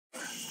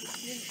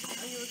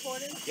Are you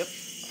recording? Yep.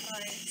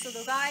 Alright, so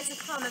the guys are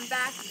coming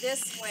back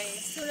this way.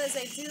 As soon as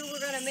they do,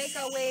 we're going to make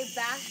our way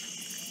back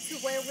to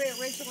where we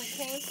originally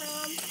came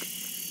from,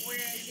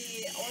 where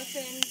the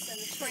orphans and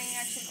the train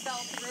actually fell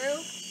through.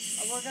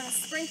 And we're going to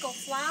sprinkle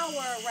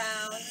flour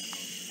around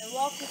and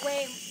walk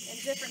away in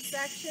different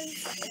sections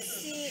and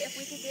see if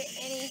we can get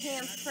any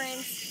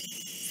handprints,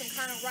 some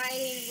kind of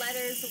writing,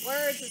 letters,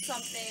 words or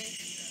something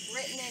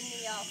written in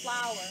the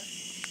flour.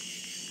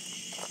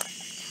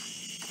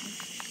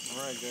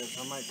 Alright guys,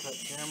 I might cut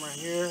camera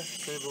here,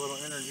 save a little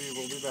energy,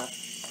 we'll be back.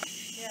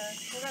 Yeah,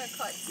 we're going to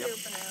cut too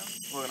for now.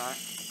 Working on it.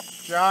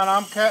 John,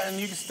 I'm cutting,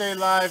 you can stay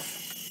live.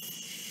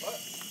 What?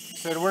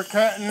 Said we're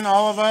cutting,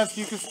 all of us,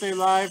 you can stay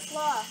live.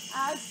 Look,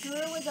 as Drew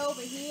was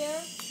over here,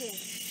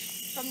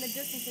 from the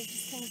distance it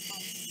just came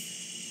from.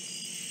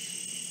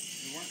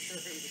 We weren't sure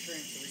if it was a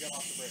train, so we got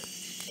off the bridge.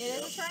 It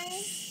is a train?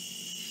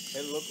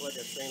 It looked like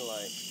a train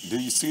light. Do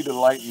you see the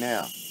light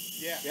now?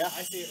 Yeah,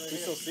 I see it right here. We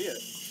still see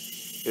it.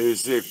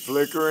 Is it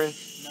flickering?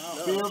 No.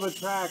 Feel the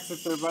tracks,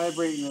 if they're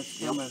vibrating, it's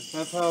coming.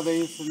 That's how they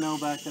used to know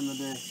back in the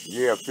day.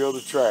 Yeah, feel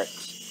the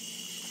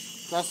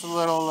tracks. That's a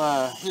little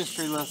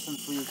history lesson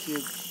for your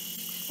kids.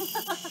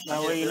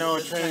 That way you know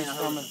a train's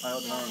coming.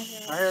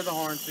 I hear the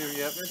horn too,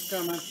 yep, it's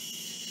coming. I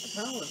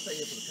kind of want to say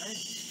it for the train.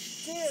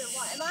 Dude,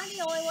 am I the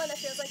only one that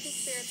feels like the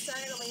spirit's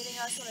kind of leading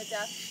us on a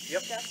death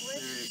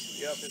wish?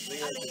 Yep, it's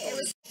leading I mean, it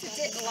was, it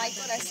didn't like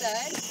what I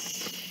said.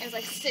 It was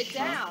like, sit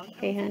down.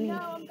 Hey, honey.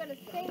 No, I'm going to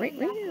stay Right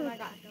that's now. when I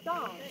got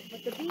stung.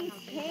 But the beast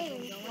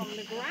came from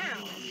the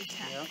ground.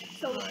 Yep.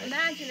 So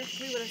imagine if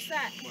we would have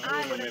sat,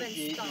 I would have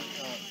been stung.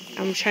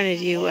 I'm trying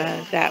to do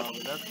that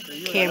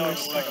camera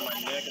stuff. Like on my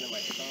neck and then my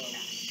thumb.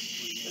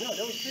 No,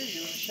 that was crazy.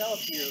 There was a shell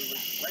up here,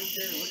 right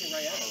there, looking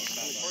right at us.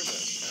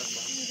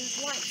 There's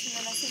lights and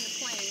then I seen the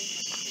plane.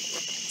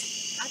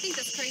 I think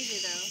that's crazy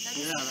though. That's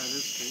Yeah, that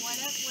is crazy.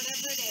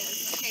 whatever it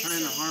is. Okay,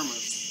 Trying to so harm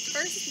us.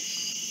 first,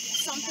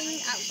 something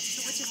at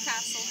the witch's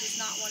castle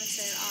does not want us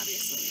there,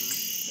 obviously.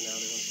 And now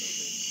they want to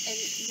go. And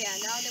yeah,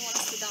 now they want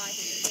us to die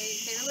here.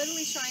 They're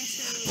literally trying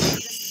to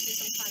lead us to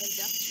some kind of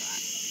death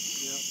trap.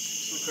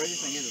 So the crazy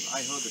thing is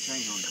I heard the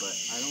train horn, but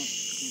I don't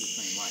see the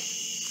train light.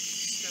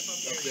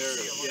 Up there,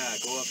 yeah,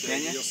 go up there.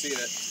 Can ya? You'll see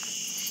it.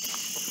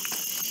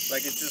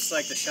 Like it's just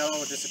like the shadow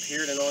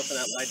disappeared and all of a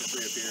sudden that light just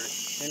reappeared.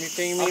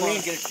 Anything, I'm Mimi?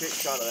 gonna get a quick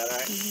shot of that,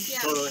 alright? Yeah.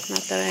 Totally.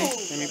 Not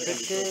that Any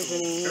pictures?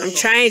 Any... I'm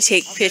trying to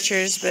take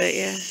pictures, but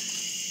yeah.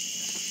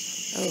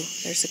 Oh,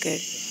 there's a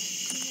good.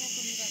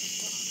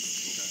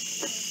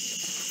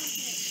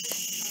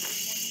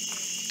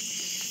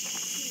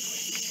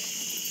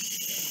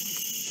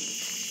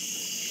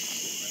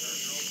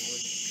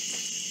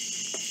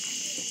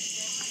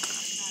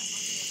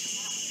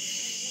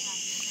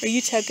 Are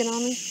you tugging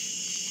on me?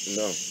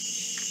 No.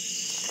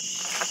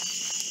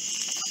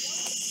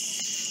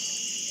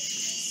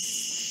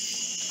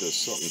 There's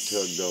something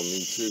tugged on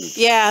me too.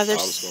 Yeah, I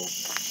there's was going.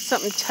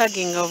 something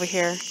tugging over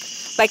here.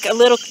 Like a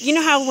little, you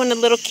know how when a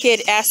little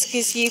kid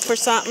asks you for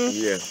something,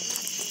 Yeah.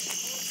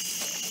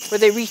 where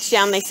they reach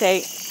down, they say,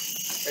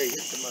 Hey,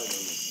 hit the mic.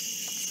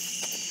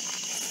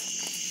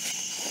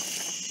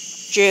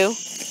 Drew,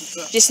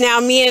 just now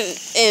me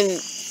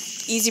and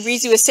Easy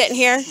Breezy was sitting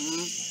here.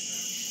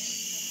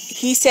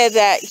 He said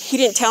that he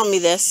didn't tell me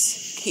this.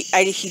 He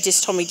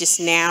just told me just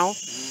now.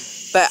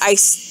 But I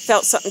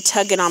felt something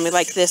tugging on me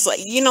like this. Like,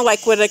 you know,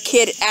 like with a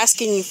kid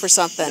asking you for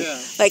something. Yeah.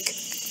 Like,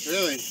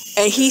 Really?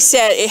 and he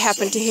said it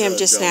happened to him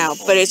just now.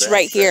 But it's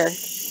right here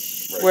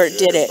where it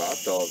did it. I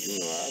thought, you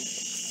know, I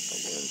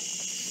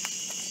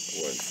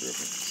wasn't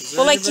tripping.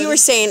 Well, like you were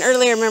saying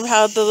earlier, remember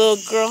how the little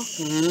girl?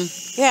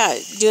 Yeah,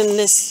 doing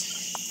this.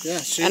 Yeah,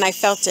 she, And I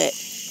felt it.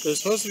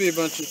 there's supposed to be a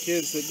bunch of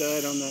kids that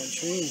died on that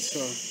train, so...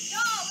 Yo,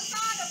 we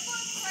found a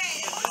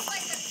footprint. It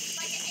looks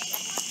like an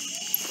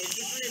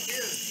 8-foot.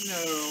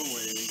 No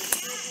way.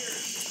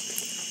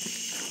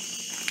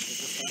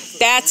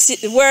 That's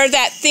where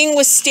that thing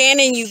was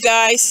standing, you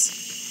guys.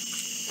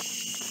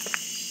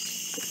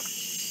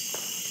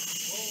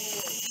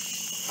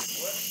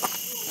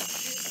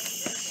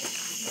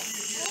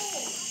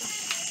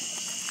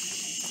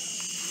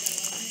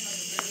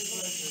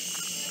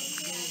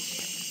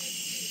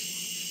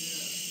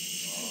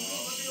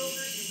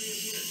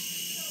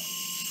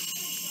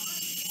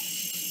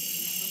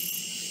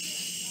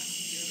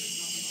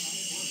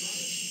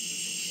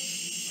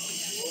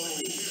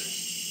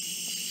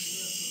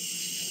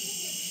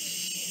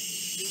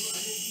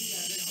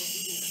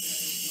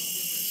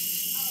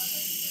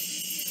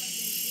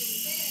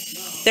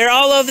 They're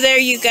all over there,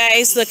 you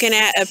guys, looking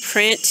at a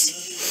print.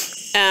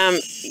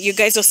 You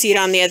guys will see it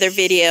on the other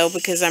video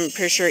because I'm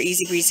pretty sure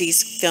Easy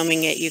Breezy's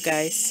filming it, you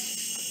guys.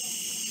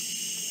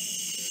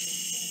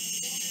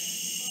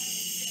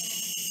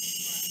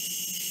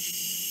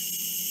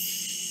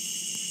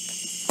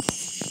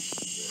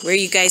 Where are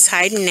you guys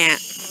hiding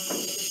at?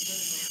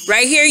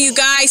 Right here, you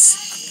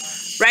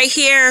guys. Right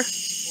here.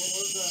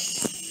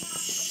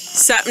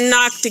 Something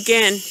knocked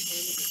again.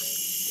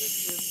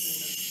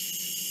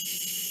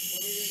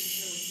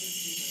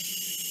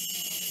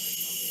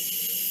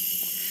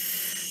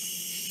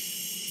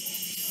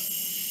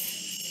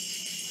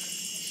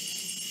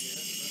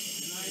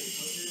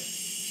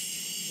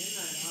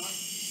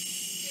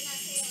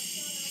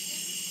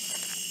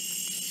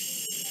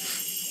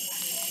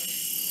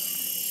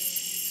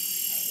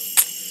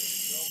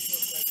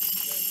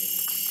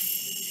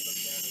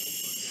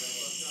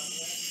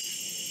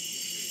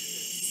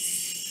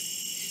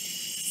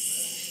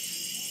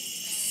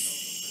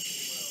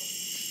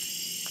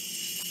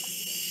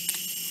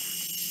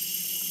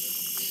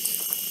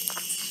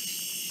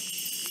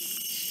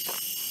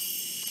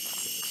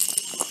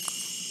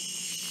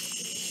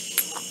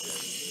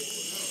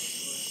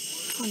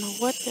 don't know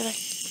what did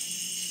I...